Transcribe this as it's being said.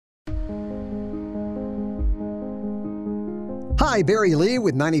Hi, Barry Lee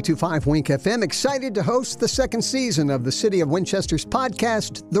with 92.5 Wink FM, excited to host the second season of the City of Winchester's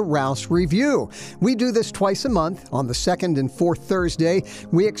podcast, The Rouse Review. We do this twice a month. On the second and fourth Thursday,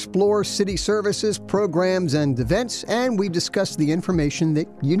 we explore city services, programs, and events, and we discuss the information that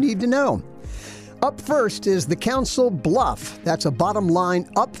you need to know. Up first is the Council BLUF. That's a bottom-line,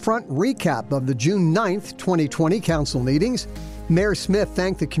 upfront recap of the June 9th, 2020 council meetings. Mayor Smith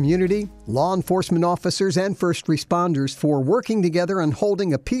thanked the community, law enforcement officers, and first responders for working together and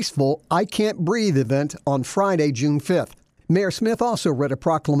holding a peaceful I Can't Breathe event on Friday, June 5th. Mayor Smith also read a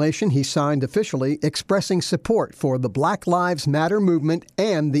proclamation he signed officially expressing support for the Black Lives Matter movement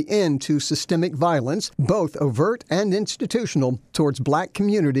and the end to systemic violence, both overt and institutional, towards black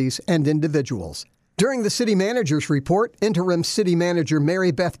communities and individuals. During the city manager's report, interim city manager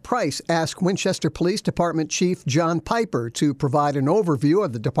Mary Beth Price asked Winchester Police Department Chief John Piper to provide an overview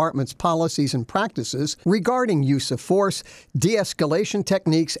of the department's policies and practices regarding use of force, de-escalation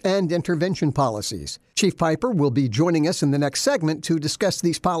techniques, and intervention policies. Chief Piper will be joining us in the next segment to discuss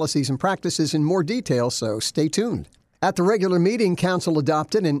these policies and practices in more detail, so stay tuned. At the regular meeting, Council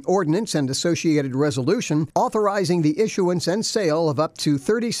adopted an ordinance and associated resolution authorizing the issuance and sale of up to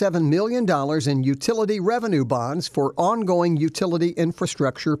 $37 million in utility revenue bonds for ongoing utility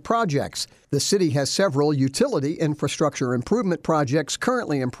infrastructure projects. The city has several utility infrastructure improvement projects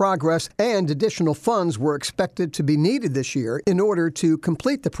currently in progress, and additional funds were expected to be needed this year in order to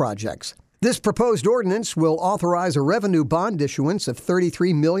complete the projects. This proposed ordinance will authorize a revenue bond issuance of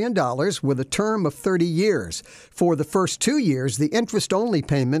 $33 million with a term of 30 years. For the first 2 years, the interest-only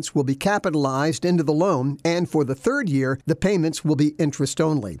payments will be capitalized into the loan, and for the third year, the payments will be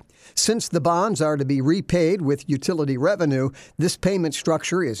interest-only. Since the bonds are to be repaid with utility revenue, this payment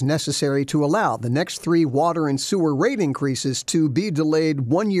structure is necessary to allow the next 3 water and sewer rate increases to be delayed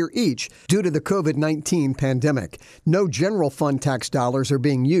 1 year each due to the COVID-19 pandemic. No general fund tax dollars are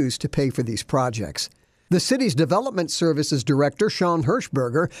being used to pay for these projects. The city's Development Services Director, Sean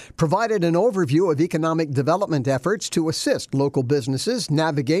Hirschberger, provided an overview of economic development efforts to assist local businesses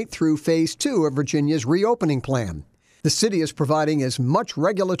navigate through Phase 2 of Virginia's reopening plan. The city is providing as much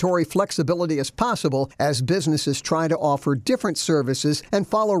regulatory flexibility as possible as businesses try to offer different services and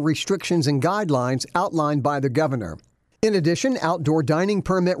follow restrictions and guidelines outlined by the governor. In addition, outdoor dining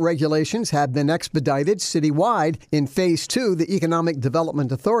permit regulations have been expedited citywide. In Phase 2, the Economic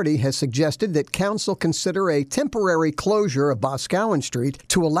Development Authority has suggested that council consider a temporary closure of Boscawen Street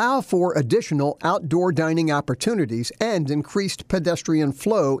to allow for additional outdoor dining opportunities and increased pedestrian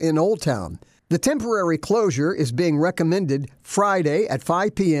flow in Old Town. The temporary closure is being recommended Friday at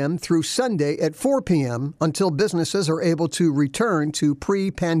 5 p.m. through Sunday at 4 p.m. until businesses are able to return to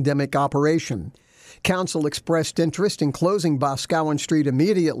pre-pandemic operation. Council expressed interest in closing Boscawen Street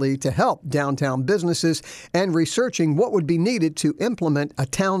immediately to help downtown businesses and researching what would be needed to implement a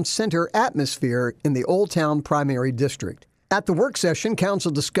town center atmosphere in the Old Town primary district. At the work session,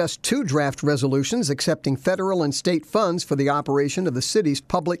 Council discussed 2 draft resolutions accepting federal and state funds for the operation of the city's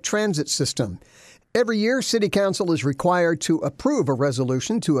public transit system. Every year, City Council is required to approve a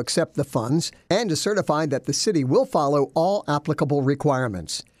resolution to accept the funds and to certify that the city will follow all applicable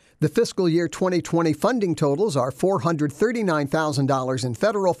requirements. The fiscal year 2020 funding totals are $439,000 in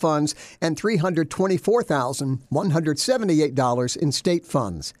federal funds and $324,178 in state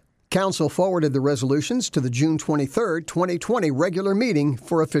funds. Council forwarded the resolutions to the June 23, 2020 regular meeting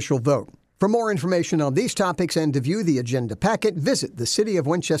for official vote. For more information on these topics and to view the agenda packet, visit the City of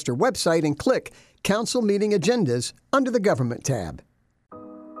Winchester website and click Council Meeting Agendas under the Government tab.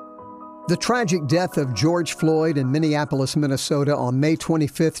 The tragic death of George Floyd in Minneapolis, Minnesota on May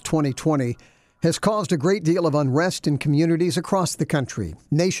 25, 2020 has caused a great deal of unrest in communities across the country.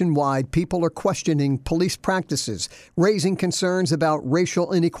 Nationwide, people are questioning police practices, raising concerns about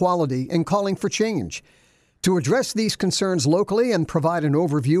racial inequality, and calling for change. To address these concerns locally and provide an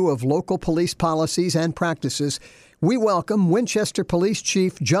overview of local police policies and practices, we welcome Winchester Police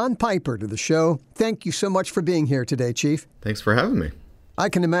Chief John Piper to the show. Thank you so much for being here today, Chief. Thanks for having me. I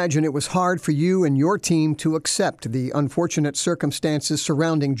can imagine it was hard for you and your team to accept the unfortunate circumstances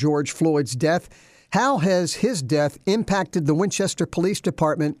surrounding George Floyd's death. How has his death impacted the Winchester Police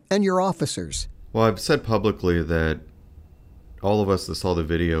Department and your officers? Well, I've said publicly that all of us that saw the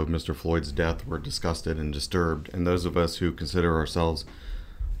video of Mr. Floyd's death were disgusted and disturbed, and those of us who consider ourselves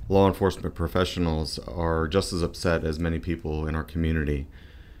law enforcement professionals are just as upset as many people in our community.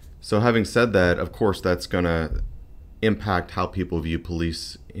 So having said that, of course, that's going to impact how people view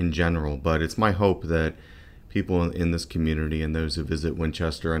police in general, but it's my hope that people in this community and those who visit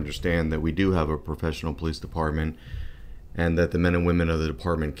Winchester understand that we do have a professional police department and that the men and women of the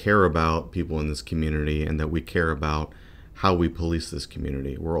department care about people in this community and that we care about how we police this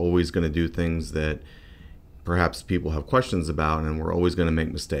community. We're always going to do things that perhaps people have questions about, and we're always going to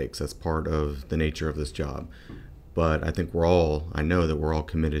make mistakes. That's part of the nature of this job. But I think I know that we're all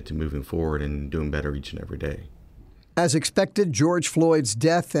committed to moving forward and doing better each and every day. As expected, George Floyd's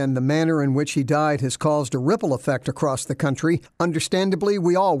death and the manner in which he died has caused a ripple effect across the country. Understandably,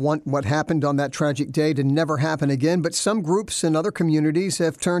 we all want what happened on that tragic day to never happen again, but some groups and other communities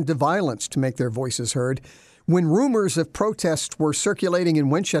have turned to violence to make their voices heard. When rumors of protests were circulating in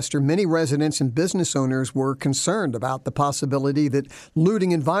Winchester, many residents and business owners were concerned about the possibility that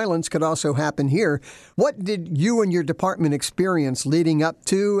looting and violence could also happen here. What did you and your department experience leading up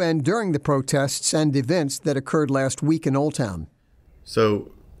to and during the protests and events that occurred last week in Old Town?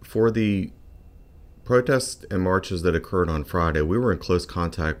 So for the protests and marches that occurred on Friday, we were in close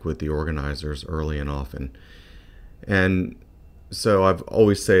contact with the organizers early and often. And so I've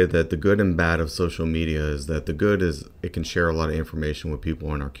always said that the good and bad of social media is that the good is it can share a lot of information with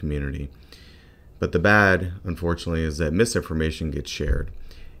people in our community. But the bad, unfortunately, is that misinformation gets shared.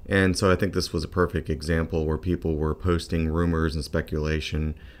 And so I think this was a perfect example where people were posting rumors and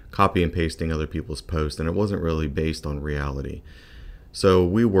speculation, copy and pasting other people's posts, and it wasn't really based on reality. So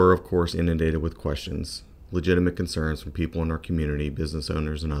we were, of course, inundated with questions, legitimate concerns from people in our community, business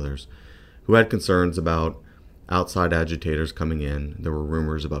owners and others, who had concerns about outside agitators coming in. There were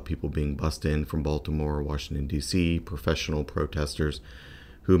rumors about people being bussed in from Baltimore, Washington, D.C., professional protesters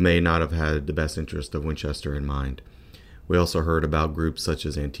who may not have had the best interest of Winchester in mind. We also heard about groups such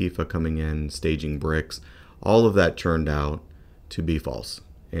as Antifa coming in, staging bricks. All of that turned out to be false.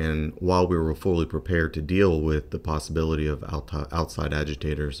 And while we were fully prepared to deal with the possibility of outside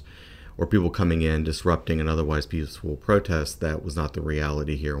agitators or people coming in, disrupting an otherwise peaceful protest, that was not the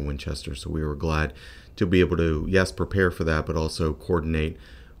reality here in Winchester. So we were glad to be able to, yes, prepare for that, but also coordinate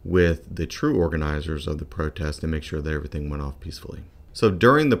with the true organizers of the protest and make sure that everything went off peacefully. So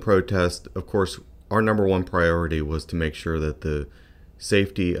during the protest, of course, our number one priority was to make sure that the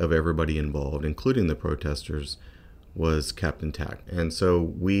safety of everybody involved, including the protesters, was kept intact. And so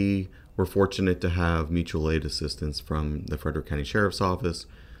we were fortunate to have mutual aid assistance from the Frederick County Sheriff's Office.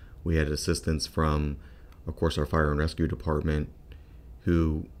 We had assistance from, of course, our Fire and Rescue Department,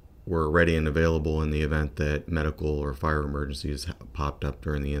 who were ready and available in the event that medical or fire emergencies popped up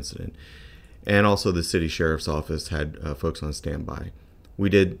during the incident. And also the city sheriff's office had folks on standby. We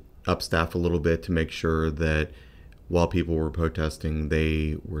did upstaff a little bit to make sure that while people were protesting,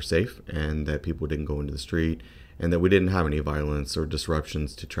 they were safe and that people didn't go into the street and that we didn't have any violence or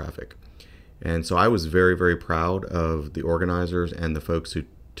disruptions to traffic. And so I was very, very proud of the organizers and the folks who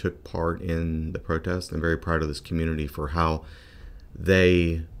took part in the protest. I'm very proud of this community for how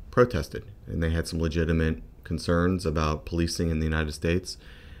they protested, and they had some legitimate concerns about policing in the United States,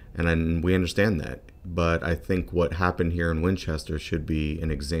 and we understand that. But I think what happened here in Winchester should be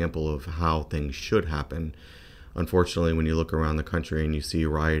an example of how things should happen. Unfortunately, when you look around the country and you see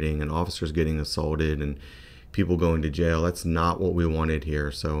rioting and officers getting assaulted and people going to jail, that's not what we wanted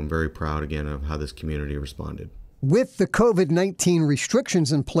here. So I'm very proud again of how this community responded. With the COVID-19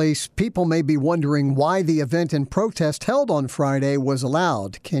 restrictions in place, people may be wondering why the event and protest held on Friday was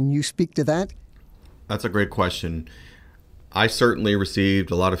allowed. Can you speak to that? That's a great question. I certainly received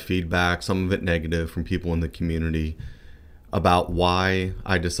a lot of feedback, some of it negative, from people in the community about why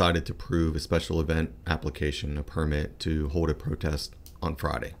I decided to approve a special event application, a permit to hold a protest on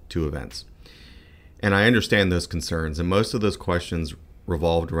Friday, 2 events. And I understand those concerns, and most of those questions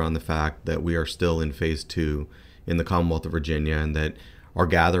revolved around the fact that we are still in phase 2 in the Commonwealth of Virginia and that our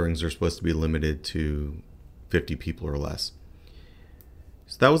gatherings are supposed to be limited to 50 people or less.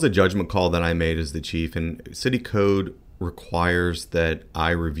 So that was a judgment call that I made as the chief, and city code requires that I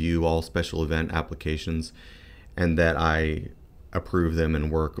review all special event applications and that I approve them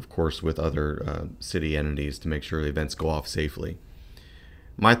and work, of course, with other city entities to make sure the events go off safely.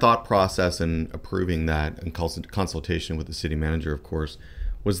 My thought process in approving that, in consultation with the city manager, of course,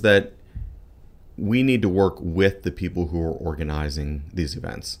 was that we need to work with the people who are organizing these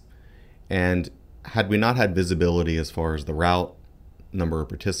events. And had we not had visibility as far as the route, number of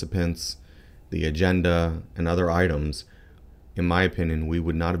participants, the agenda, and other items, in my opinion, we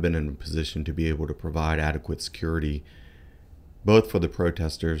would not have been in a position to be able to provide adequate security, both for the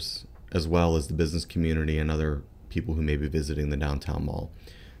protesters as well as the business community and other people who may be visiting the downtown mall.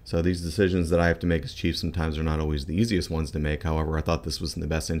 So these decisions that I have to make as chief sometimes are not always the easiest ones to make. However, I thought this was in the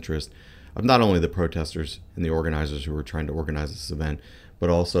best interest of not only the protesters and the organizers who were trying to organize this event, but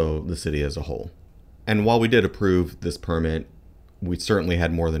also the city as a whole. And while we did approve this permit, we certainly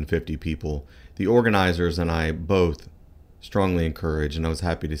had more than 50 people. The organizers and I both strongly encourage, and I was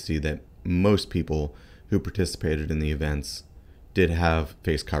happy to see that most people who participated in the events did have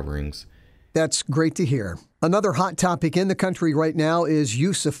face coverings. That's great to hear. Another hot topic in the country right now is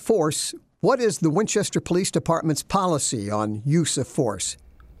use of force. What is the Winchester Police Department's policy on use of force?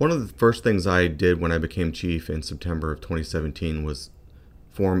 One of the first things I did when I became chief in September of 2017 was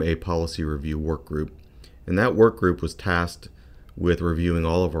form a policy review work group. And that work group was tasked with reviewing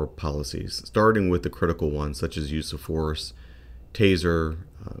all of our policies, starting with the critical ones such as use of force, taser,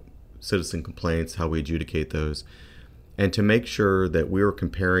 citizen complaints, how we adjudicate those, and to make sure that we were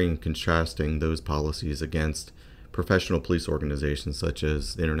comparing and contrasting those policies against professional police organizations such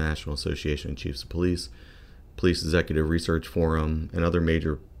as the International Association of Chiefs of Police, Police Executive Research Forum, and other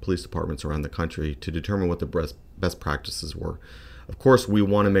major police departments around the country to determine what the best practices were. Of course, we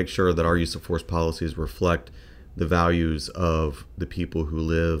want to make sure that our use of force policies reflect the values of the people who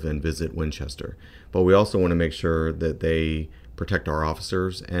live and visit Winchester. But we also want to make sure that they protect our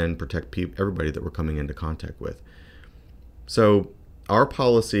officers and protect everybody that we're coming into contact with. So our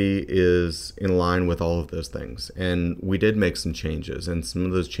policy is in line with all of those things. And we did make some changes. And some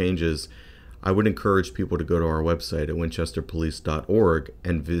of those changes, I would encourage people to go to our website at winchesterpolice.org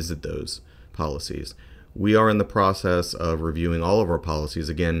and visit those policies. We are in the process of reviewing all of our policies,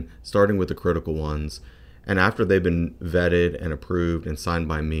 again, starting with the critical ones. And after they've been vetted and approved and signed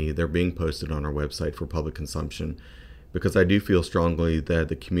by me, they're being posted on our website for public consumption, because I do feel strongly that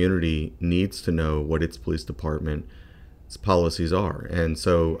the community needs to know what its police department's policies are. And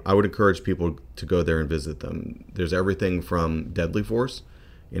so I would encourage people to go there and visit them. There's everything from deadly force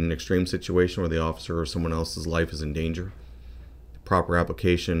in an extreme situation where the officer or someone else's life is in danger, proper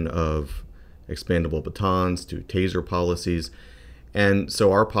application of expandable batons to taser policies. And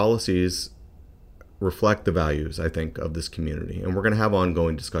so our policies reflect the values, I think, of this community. And we're going to have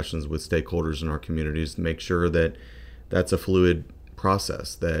ongoing discussions with stakeholders in our communities to make sure that that's a fluid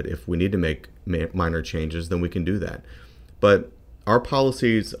process, that if we need to make minor changes, then we can do that. But our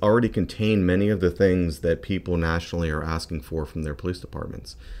policies already contain many of the things that people nationally are asking for from their police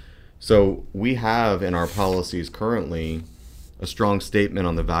departments. So we have in our policies currently a strong statement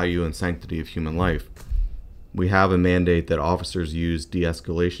on the value and sanctity of human life. We have a mandate that officers use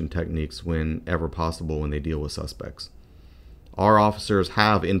de-escalation techniques whenever possible when they deal with suspects. Our officers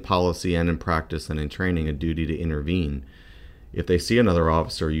have in policy and in practice and in training a duty to intervene if they see another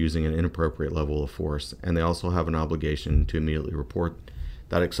officer using an inappropriate level of force, and they also have an obligation to immediately report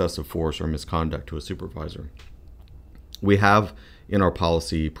that excessive force or misconduct to a supervisor. We have in our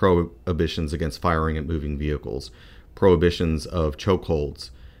policy prohibitions against firing at moving vehicles, prohibitions of chokeholds,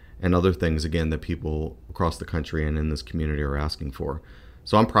 and other things, again, that people across the country and in this community are asking for.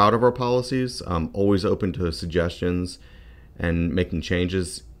 So I'm proud of our policies. I'm always open to suggestions and making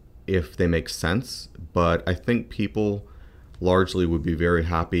changes if they make sense, but I think people largely would be very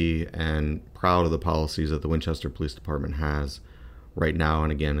happy and proud of the policies that the Winchester Police Department has right now,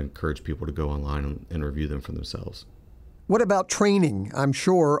 and again, encourage people to go online and review them for themselves. What about training? I'm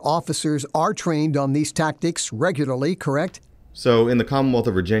sure officers are trained on these tactics regularly, correct? So in the Commonwealth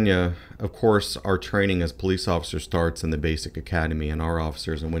of Virginia, of course, our training as police officers starts in the basic academy, and our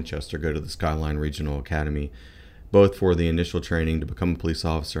officers in Winchester go to the Skyline Regional Academy, both for the initial training to become a police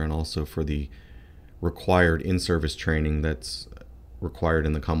officer and also for the required in-service training that's required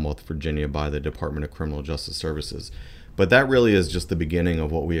in the Commonwealth of Virginia by the Department of Criminal Justice Services. But that really is just the beginning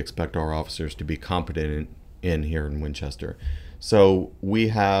of what we expect our officers to be competent in here in Winchester. So we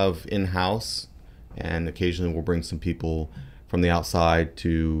have in-house, and occasionally we'll bring some people from the outside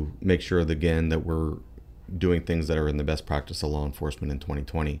to make sure that, again, that we're doing things that are in the best practice of law enforcement in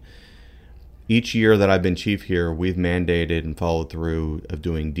 2020. Each year that I've been chief here, we've mandated and followed through of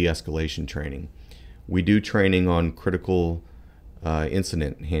doing de-escalation training. We do training on critical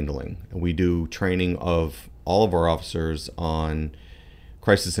incident handling. We do training of all of our officers on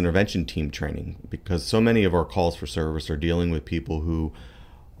crisis intervention team training, because so many of our calls for service are dealing with people who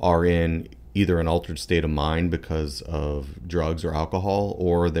are in either an altered state of mind because of drugs or alcohol,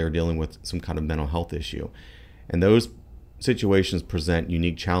 or they're dealing with some kind of mental health issue. And those situations present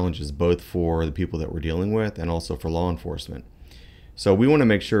unique challenges both for the people that we're dealing with and also for law enforcement. So we want to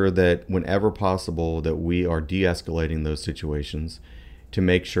make sure that whenever possible that we are de-escalating those situations to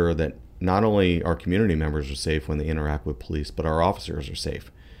make sure that not only our community members are safe when they interact with police, but our officers are safe.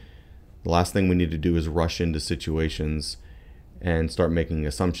 The last thing we need to do is rush into situations and start making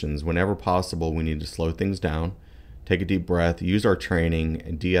assumptions. Whenever possible, we need to slow things down, take a deep breath, use our training,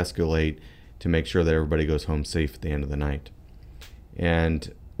 and de-escalate to make sure that everybody goes home safe at the end of the night.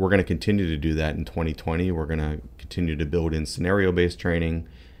 And we're going to continue to do that in 2020. We're going to continue to build in scenario-based training,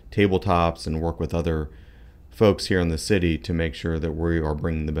 tabletops, and work with other folks here in the city to make sure that we are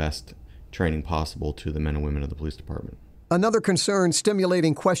bringing the best training possible to the men and women of the police department. Another concern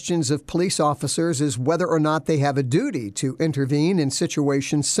stimulating questions of police officers is whether or not they have a duty to intervene in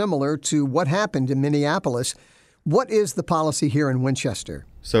situations similar to what happened in Minneapolis. What is the policy here in Winchester?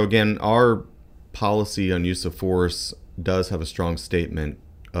 So again, our policy on use of force does have a strong statement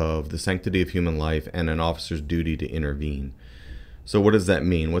of the sanctity of human life and an officer's duty to intervene. So what does that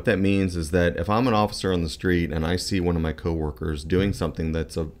mean? What that means is that if I'm an officer on the street and I see one of my coworkers doing something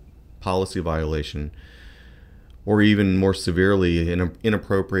that's a policy violation, or even more severely, an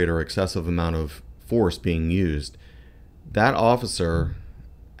inappropriate or excessive amount of force being used, that officer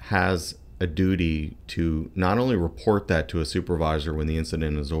has a duty to not only report that to a supervisor when the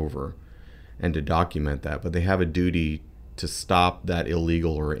incident is over and to document that, but they have a duty to stop that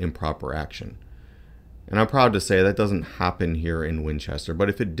illegal or improper action. And I'm proud to say that doesn't happen here in Winchester, but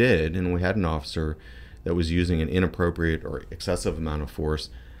if it did, and we had an officer that was using an inappropriate or excessive amount of force,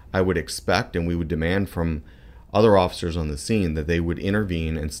 I would expect and we would demand from other officers on the scene that they would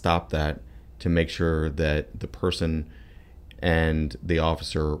intervene and stop that to make sure that the person and the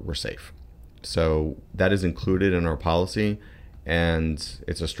officer were safe. So that is included in our policy, and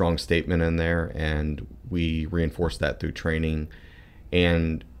it's a strong statement in there, and we reinforce that through training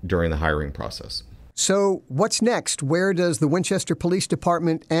and during the hiring process. So what's next? Where does the Winchester Police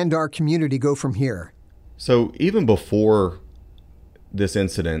Department and our community go from here? So even before this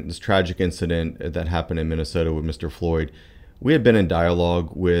incident, this tragic incident that happened in Minnesota with Mr. Floyd, we had been in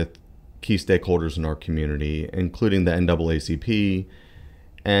dialogue with key stakeholders in our community, including the NAACP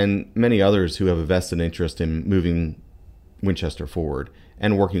and many others who have a vested interest in moving Winchester forward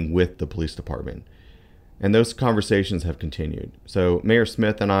and working with the police department. And those conversations have continued. So Mayor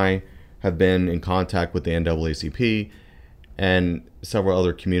Smith and I have been in contact with the NAACP and several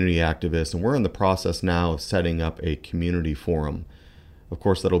other community activists, and we're in the process now of setting up a community forum. Of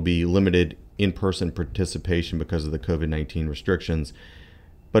course, that'll be limited in-person participation because of the COVID-19 restrictions.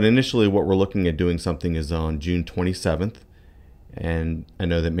 But initially, what we're looking at doing something is on June 27th. And I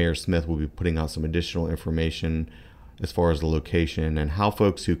know that Mayor Smith will be putting out some additional information as far as the location and how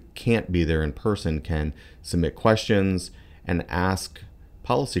folks who can't be there in person can submit questions and ask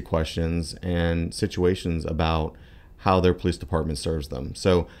policy questions and situations about how their police department serves them.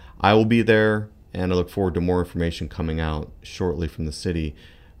 So I will be there, and I look forward to more information coming out shortly from the city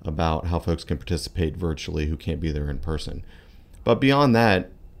about how folks can participate virtually who can't be there in person. But beyond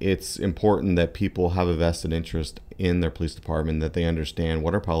that, it's important that people have a vested interest in their police department, that they understand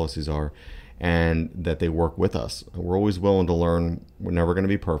what our policies are, and that they work with us. We're always willing to learn. We're never going to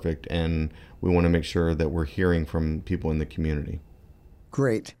be perfect, and we want to make sure that we're hearing from people in the community.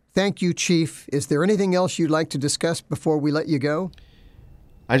 Great. Thank you, Chief. Is there anything else you'd like to discuss before we let you go?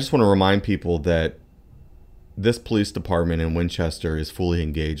 I just want to remind people that this police department in Winchester is fully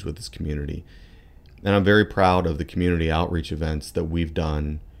engaged with this community. And I'm very proud of the community outreach events that we've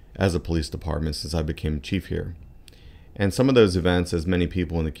done as a police department since I became chief here. And some of those events, as many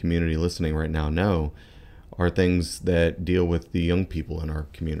people in the community listening right now know, are things that deal with the young people in our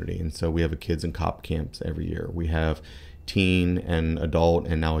community. And so we have a kids and cop camps every year. We have teen and adult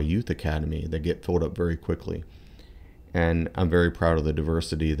and now a youth academy that get filled up very quickly. And I'm very proud of the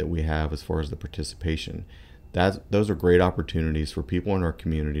diversity that we have as far as the participation. Those are great opportunities for people in our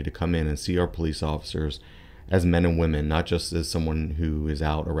community to come in and see our police officers as men and women, not just as someone who is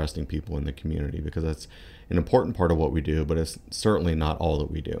out arresting people in the community, because that's an important part of what we do, but it's certainly not all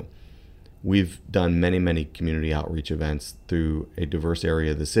that we do. We've done many, many community outreach events through a diverse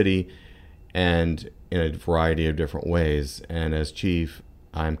area of the city and in a variety of different ways. And as chief,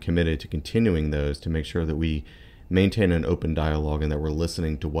 I'm committed to continuing those to make sure that we maintain an open dialogue and that we're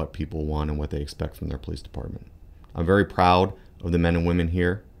listening to what people want and what they expect from their police department. I'm very proud of the men and women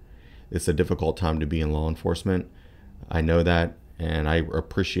here. It's a difficult time to be in law enforcement. I know that, and I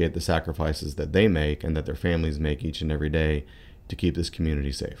appreciate the sacrifices that they make and that their families make each and every day to keep this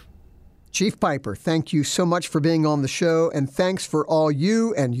community safe. Chief Piper, thank you so much for being on the show, and thanks for all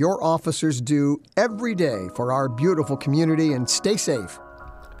you and your officers do every day for our beautiful community, and stay safe.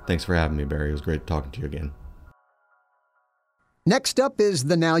 Thanks for having me, Barry. It was great talking to you again. Next up is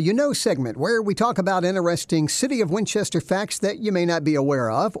the Now You Know segment, where we talk about interesting City of Winchester facts that you may not be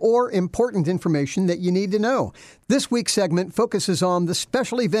aware of or important information that you need to know. This week's segment focuses on the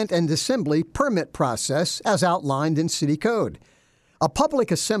special event and assembly permit process as outlined in City Code. A public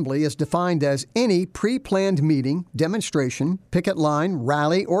assembly is defined as any pre-planned meeting, demonstration, picket line,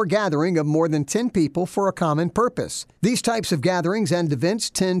 rally, or gathering of more than 10 people for a common purpose. These types of gatherings and events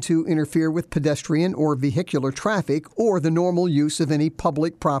tend to interfere with pedestrian or vehicular traffic or the normal use of any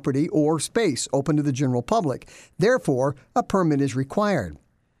public property or space open to the general public. Therefore, a permit is required.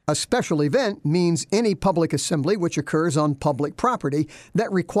 A special event means any public assembly which occurs on public property that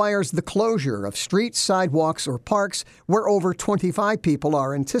requires the closure of streets, sidewalks, or parks where over 25 people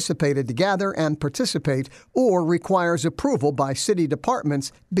are anticipated to gather and participate, or requires approval by city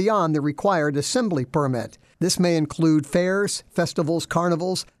departments beyond the required assembly permit. This may include fairs, festivals,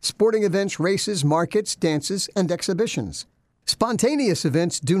 carnivals, sporting events, races, markets, dances, and exhibitions. Spontaneous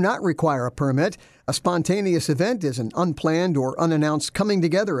events do not require a permit. A spontaneous event is an unplanned or unannounced coming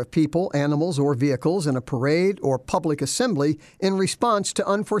together of people, animals, or vehicles in a parade or public assembly in response to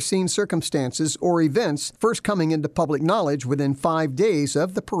unforeseen circumstances or events first coming into public knowledge within 5 days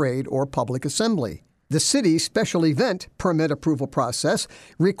of the parade or public assembly. The city's special event permit approval process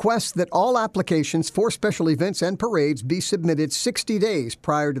requests that all applications for special events and parades be submitted 60 days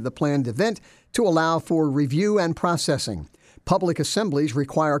prior to the planned event to allow for review and processing. Public assemblies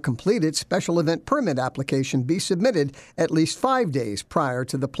require a completed special event permit application be submitted at least 5 days prior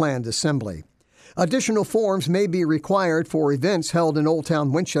to the planned assembly. Additional forms may be required for events held in Old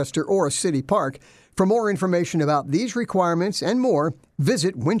Town Winchester or a city park. For more information about these requirements and more,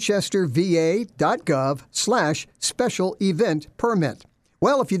 visit winchesterva.gov/special event permit.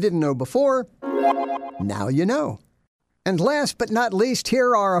 Well, if you didn't know before, now you know. And last but not least,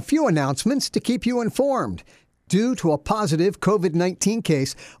 here are a few announcements to keep you informed. Due to a positive COVID-19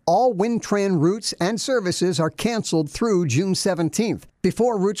 case, all Wintran routes and services are canceled through June 17th.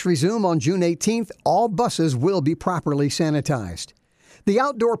 Before routes resume on June 18th, all buses will be properly sanitized. The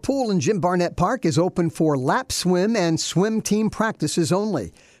outdoor pool in Jim Barnett Park is open for lap swim and swim team practices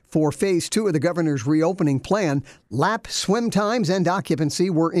only. For Phase 2 of the governor's reopening plan, lap swim times and occupancy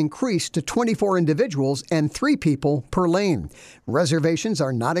were increased to 24 individuals and 3 people per lane. Reservations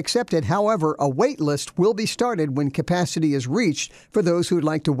are not accepted. However, a wait list will be started when capacity is reached for those who would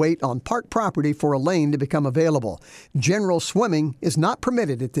like to wait on park property for a lane to become available. General swimming is not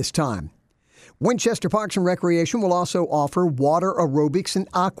permitted at this time. Winchester Parks and Recreation will also offer water aerobics and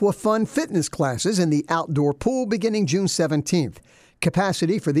aqua fun fitness classes in the outdoor pool beginning June 17th.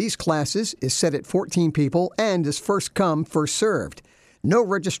 Capacity for these classes is set at 14 people and is first come, first served. No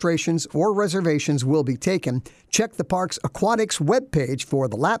registrations or reservations will be taken. Check the park's aquatics webpage for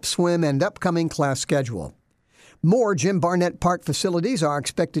the lap swim and upcoming class schedule. More Jim Barnett Park facilities are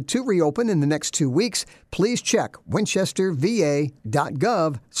expected to reopen in the next 2 weeks. Please check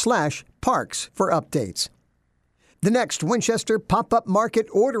winchesterva.gov/parks for updates. The next Winchester pop-up market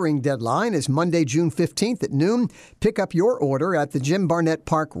ordering deadline is Monday, June 15th at noon. Pick up your order at the Jim Barnett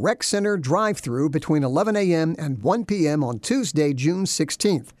Park Rec Center drive-thru between 11 a.m. and 1 p.m. on Tuesday, June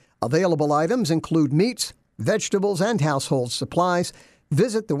 16th. Available items include meats, vegetables, and household supplies.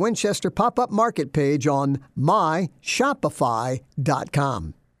 Visit the Winchester pop-up market page on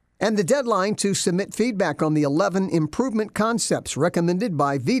myshopify.com. And the deadline to submit feedback on the 11 improvement concepts recommended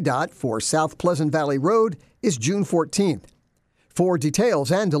by VDOT for South Pleasant Valley Road is June 14th. For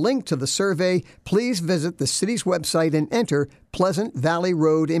details and a link to the survey, please visit the city's website and enter Pleasant Valley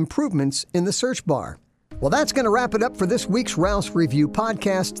Road Improvements in the search bar. Well, that's going to wrap it up for this week's Rouse Review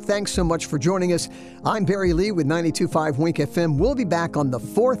podcast. Thanks so much for joining us. I'm Barry Lee with 92.5 Wink FM. We'll be back on the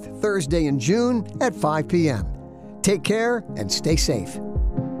 4th Thursday in June at 5 p.m. Take care and stay safe.